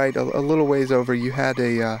panned to the right, a little ways over, you had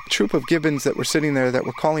a troop of gibbons that were sitting there that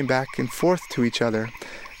were calling back and forth to each other.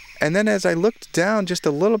 And then as I looked down, just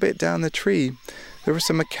a little bit down the tree, there were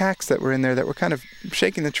some macaques that were in there that were kind of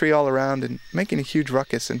shaking the tree all around and making a huge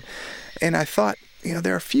ruckus. And I thought,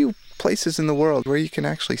 there are a few places in the world where you can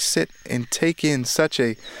actually sit and take in such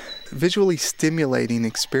a visually stimulating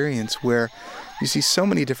experience where you see so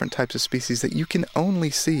many different types of species that you can only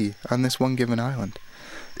see on this one given island.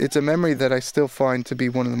 It's a memory that I still find to be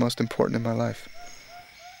one of the most important in my life.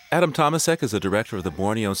 Adam Tomasek is the director of the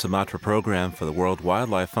Borneo and Sumatra program for the World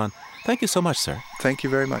Wildlife Fund. Thank you so much, sir. Thank you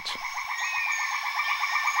very much.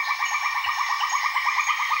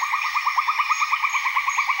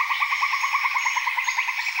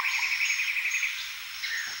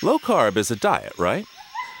 Low-carb is a diet, right?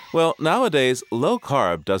 Well, nowadays,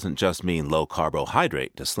 low-carb doesn't just mean low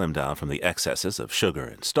carbohydrate to slim down from the excesses of sugar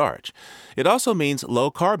and starch. It also means low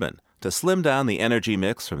carbon, to slim down the energy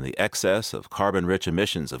mix from the excess of carbon-rich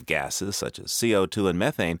emissions of gases such as CO2 and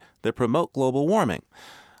methane that promote global warming.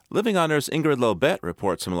 Living on Earth's Ingrid Lobet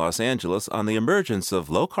reports from Los Angeles on the emergence of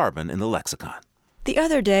low carbon in the lexicon. The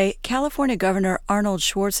other day, California Governor Arnold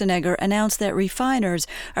Schwarzenegger announced that refiners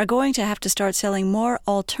are going to have to start selling more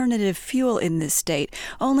alternative fuel in this state.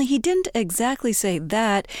 Only he didn't exactly say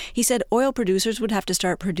that. He said oil producers would have to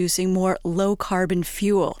start producing more low-carbon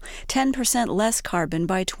fuel, 10% less carbon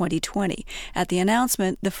by 2020. At the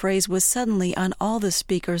announcement, the phrase was suddenly on all the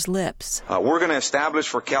speakers' lips. We're going to establish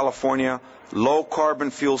for California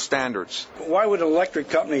low-carbon fuel standards. Why would an electric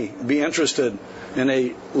company be interested in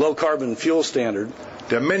a low-carbon fuel standard?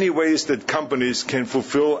 There are many ways that companies can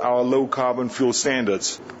fulfill our low-carbon fuel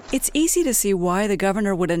standards. It's easy to see why the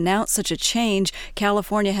governor would announce such a change.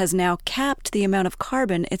 California has now capped the amount of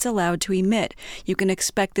carbon it's allowed to emit. You can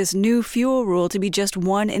expect this new fuel rule to be just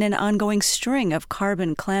one in an ongoing string of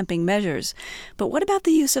carbon clamping measures. But what about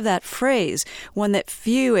the use of that phrase, one that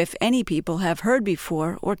few, if any, people have heard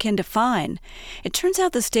before or can define? It turns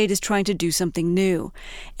out the state is trying to do something new.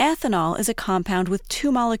 Ethanol is a compound with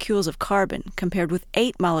 2 molecules of carbon, compared with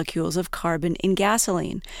 8 molecules of carbon in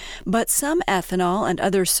gasoline. But some ethanol and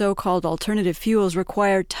other so-called alternative fuels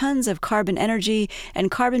require tons of carbon energy and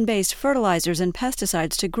carbon-based fertilizers and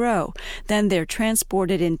pesticides to grow. Then they're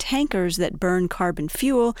transported in tankers that burn carbon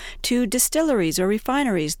fuel to distilleries or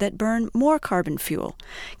refineries that burn more carbon fuel.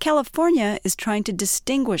 California is trying to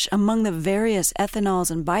distinguish among the various ethanols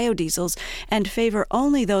and biodiesels and favor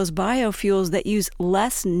only those biofuels that use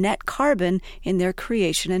less net carbon in their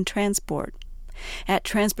creation and transport. At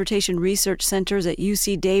transportation research centers at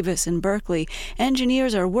UC Davis and Berkeley,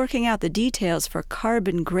 engineers are working out the details for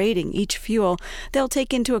carbon grading each fuel. They'll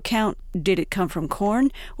take into account, did it come from corn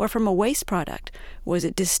or from a waste product? Was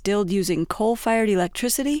it distilled using coal-fired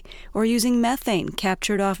electricity or using methane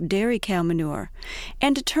captured off dairy cow manure?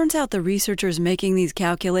 And it turns out the researchers making these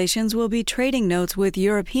calculations will be trading notes with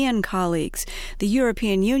European colleagues. The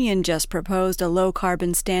European Union just proposed a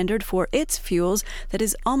low-carbon standard for its fuels that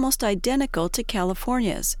is almost identical to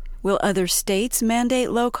California's. Will other states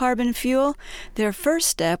mandate low-carbon fuel? Their first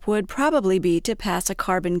step would probably be to pass a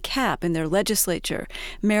carbon cap in their legislature.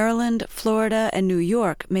 Maryland, Florida, and New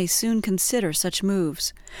York may soon consider such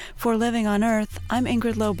moves. For Living on Earth, I'm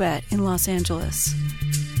Ingrid Lobet in Los Angeles.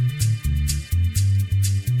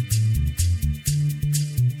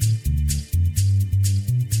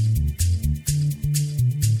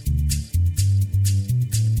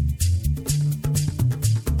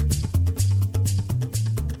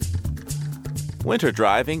 Winter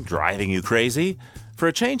driving you crazy? For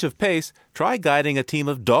a change of pace, try guiding a team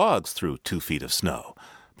of dogs through 2 feet of snow.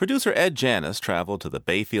 Producer Ed Janis traveled to the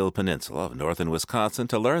Bayfield Peninsula of northern Wisconsin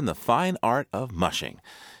to learn the fine art of mushing.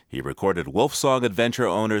 He recorded Wolfsong Adventure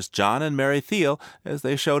owners John and Mary Thiel as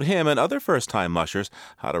they showed him and other first-time mushers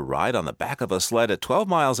how to ride on the back of a sled at 12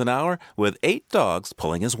 miles an hour with 8 dogs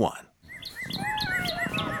pulling as one.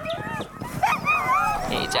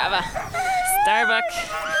 Hey, Java. Starbuck.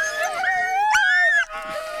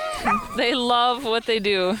 They love what they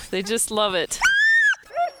do. They just love it.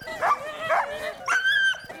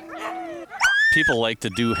 People like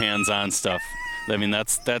to do hands-on stuff. I mean,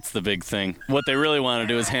 that's the big thing. What they really want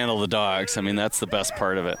to do is handle the dogs. I mean, that's the best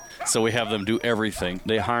part of it. So we have them do everything.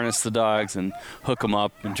 They harness the dogs and hook them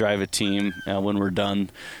up and drive a team. When we're done,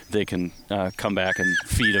 they can come back and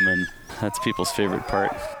feed them, and that's people's favorite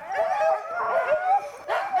part.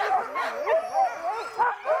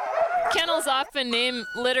 Kennels often name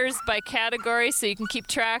litters by category so you can keep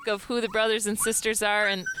track of who the brothers and sisters are,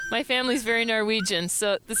 and my family's very Norwegian.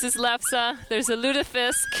 So this is Lefse, there's a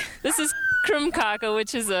lutefisk, this is krumkake,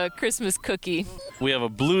 which is a Christmas cookie. We have a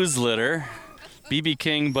blues litter, BB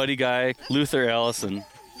King, Buddy Guy, Luther Allison.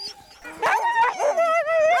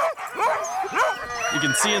 You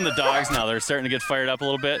can see in the dogs now, they're starting to get fired up a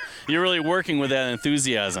little bit. You're really working with that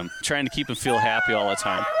enthusiasm, trying to keep them feel happy all the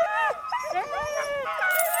time.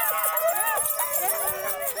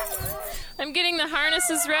 I'm getting the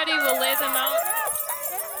harnesses ready. We'll lay them out.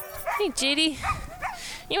 Hey, JD,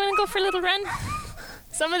 you want to go for a little run?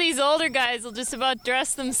 Some of these older guys will just about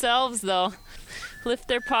dress themselves, though. Lift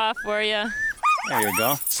their paw for you. There you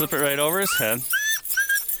go. Slip it right over his head.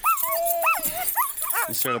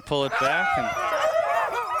 You sort of pull it back.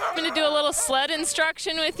 I'm going to do a little sled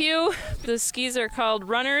instruction with you. The skis are called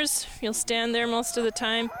runners. You'll stand there most of the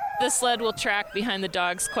time. The sled will track behind the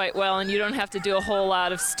dogs quite well, and you don't have to do a whole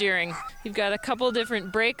lot of steering. You've got a couple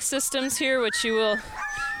different brake systems here, which you will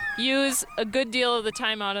use a good deal of the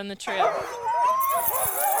time out on the trail.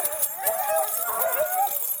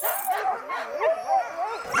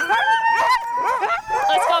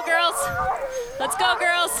 Let's go, girls. Let's go,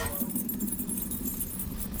 girls.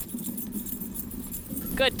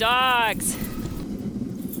 Good dogs.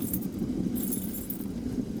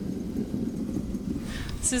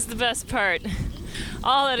 This is the best part.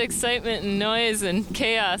 All that excitement and noise and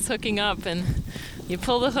chaos hooking up, and you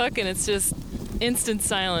pull the hook and it's just instant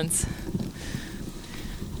silence.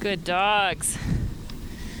 Good dogs.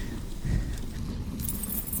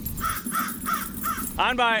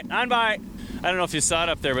 On by. I don't know if you saw it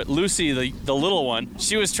up there, but Lucy, the little one,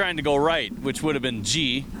 she was trying to go right, which would have been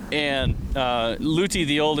G, and Luti,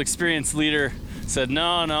 the old experienced leader, said,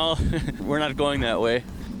 no, we're not going that way.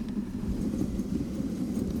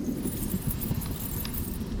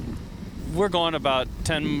 We're going about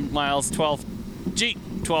 10 miles, 12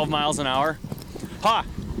 miles an hour. Ha,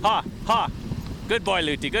 ha, ha. Good boy,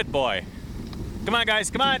 Luti, good boy. Come on,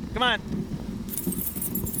 guys, come on.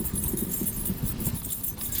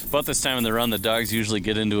 About this time in the run, the dogs usually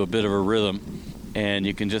get into a bit of a rhythm, and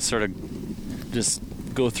you can just sort of just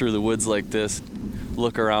go through the woods like this,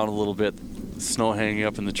 look around a little bit, snow hanging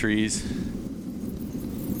up in the trees.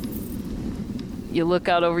 You look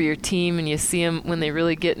out over your team and you see them when they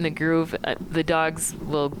really get in the groove. The dogs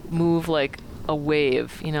will move like a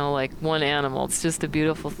wave, like one animal. It's just a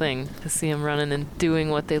beautiful thing to see them running and doing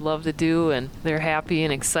what they love to do, and they're happy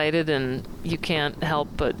and excited, and you can't help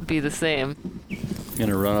but be the same. I'm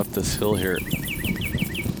gonna run up this hill here.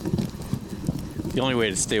 The only way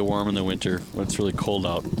to stay warm in the winter when it's really cold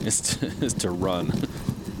out is to run.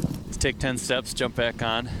 Let's take 10 steps, jump back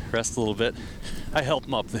on, rest a little bit. I help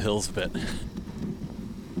them up the hills a bit.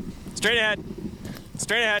 Straight ahead.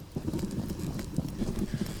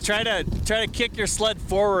 Try to kick your sled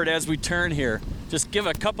forward as we turn here. Just give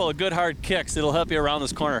a couple of good hard kicks. It'll help you around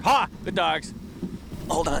this corner. Ha! Good dogs.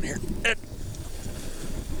 Hold on here.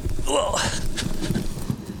 Whoa.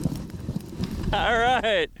 All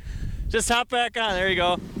right. Just hop back on. There you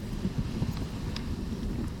go.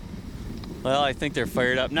 Well, I think they're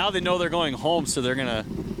fired up. Now they know they're going home, so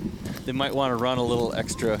they might want to run a little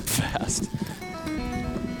extra fast.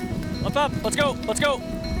 Up, let's go.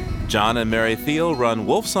 John and Mary Thiel run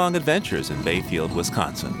Wolfsong Adventures in Bayfield,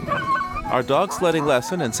 Wisconsin. Our dog sledding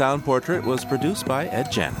lesson and sound portrait was produced by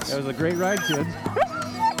Ed Janis. That was a great ride, kids.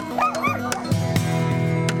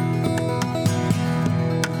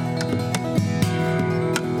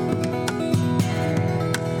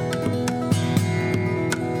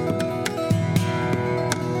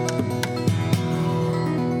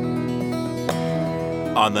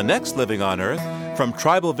 On the next Living on Earth, from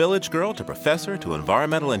tribal village girl to professor to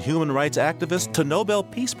environmental and human rights activist to Nobel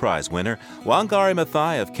Peace Prize winner, Wangari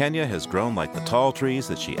Maathai of Kenya has grown like the tall trees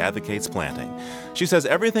that she advocates planting. She says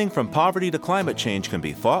everything from poverty to climate change can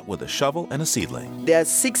be fought with a shovel and a seedling. There are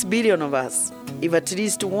 6 billion of us. If at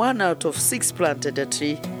least 1 out of 6 planted a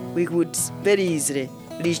tree, we would very easily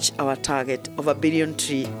reach our target of 1 billion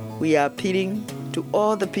trees. We are appealing to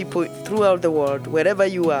all the people throughout the world, wherever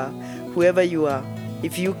you are, whoever you are,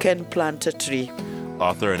 if you can plant a tree.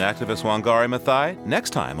 Author and activist Wangari Maathai, next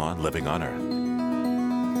time on Living on Earth.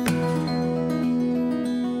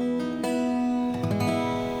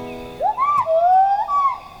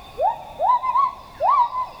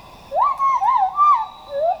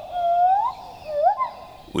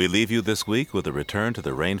 We leave you this week with a return to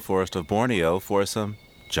the rainforest of Borneo for some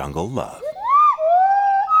jungle love.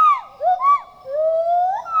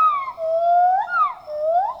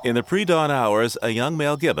 In the pre-dawn hours, a young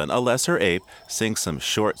male gibbon, a lesser ape, sings some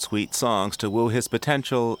short, sweet songs to woo his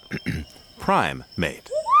potential prime mate.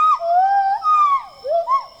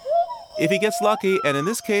 If he gets lucky, and in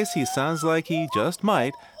this case he sounds like he just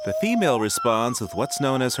might, the female responds with what's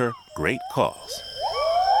known as her great calls.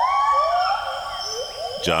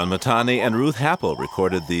 John Matani and Ruth Happel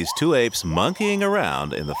recorded these two apes monkeying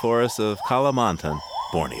around in the forests of Kalimantan,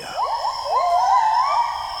 Borneo.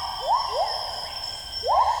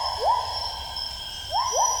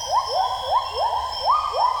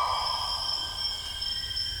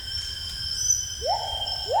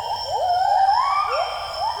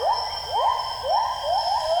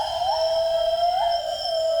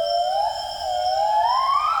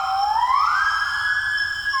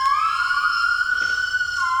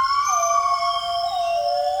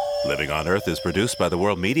 Living on Earth is produced by the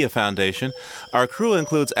World Media Foundation. Our crew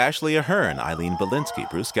includes Ashley Ahern, Eileen Belinsky,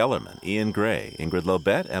 Bruce Gellerman, Ian Gray, Ingrid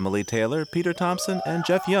Lobet, Emily Taylor, Peter Thompson, and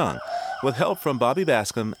Jeff Young, with help from Bobby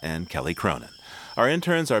Bascom and Kelly Cronin. Our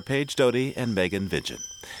interns are Paige Doty and Megan Vidgen.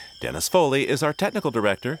 Dennis Foley is our technical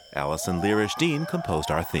director. Allison Learish-Dean composed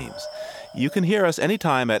our themes. You can hear us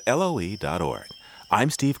anytime at LOE.org. I'm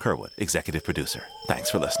Steve Curwood, executive producer. Thanks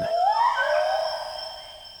for listening.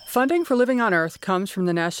 Funding for Living on Earth comes from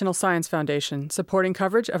the National Science Foundation, supporting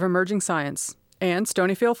coverage of emerging science, and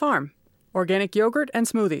Stonyfield Farm, organic yogurt and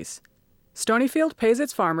smoothies. Stonyfield pays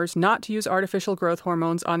its farmers not to use artificial growth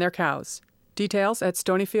hormones on their cows. Details at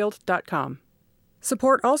stonyfield.com.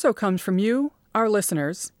 Support also comes from you, our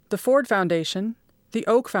listeners, the Ford Foundation, the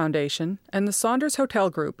Oak Foundation, and the Saunders Hotel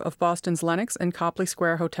Group of Boston's Lenox and Copley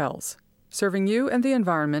Square hotels, serving you and the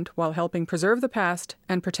environment while helping preserve the past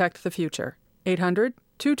and protect the future.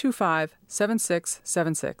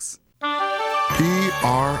 800-225-7676.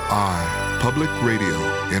 PRI, Public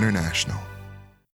Radio International.